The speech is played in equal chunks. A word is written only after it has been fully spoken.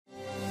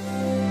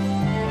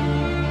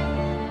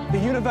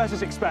universe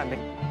is expanding.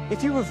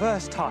 If you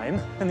reverse time,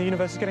 then the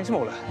universe is getting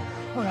smaller.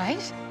 All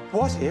right.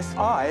 What if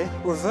I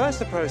reverse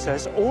the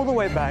process all the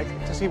way back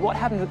to see what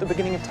happened at the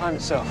beginning of time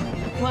itself?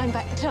 Wind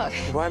back the clock.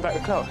 Wind back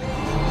the clock.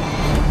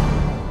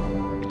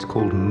 It's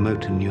called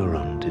motor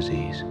neuron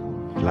disease.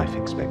 Life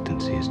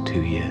expectancy is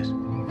 2 years.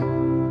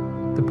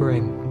 The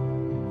brain.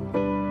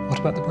 What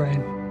about the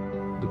brain?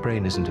 The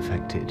brain isn't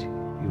affected.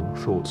 Your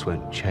thoughts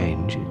won't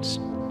change. It's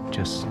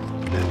just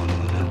no one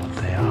will know what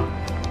they are.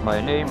 My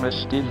name is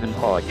Stephen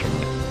Hawking.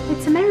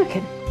 It's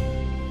American.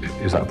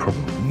 Is that a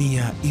problem?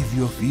 Μία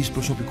ιδιοφυής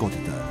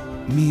προσωπικότητα.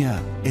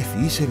 Μία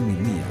ευφυής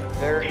ερμηνεία.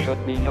 There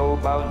should be no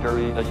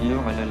boundary to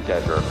human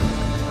endeavor.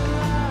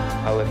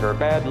 However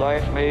bad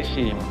life may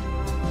seem,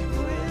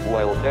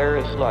 while there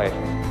is life,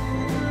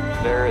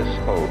 there is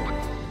hope.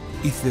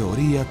 Η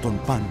Θεωρία των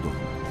Πάντων.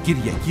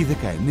 Κυριακή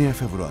 19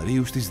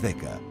 Φεβρουαρίου στις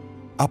 10.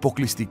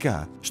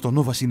 Αποκλειστικά στο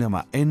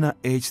Novacinema 1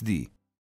 HD.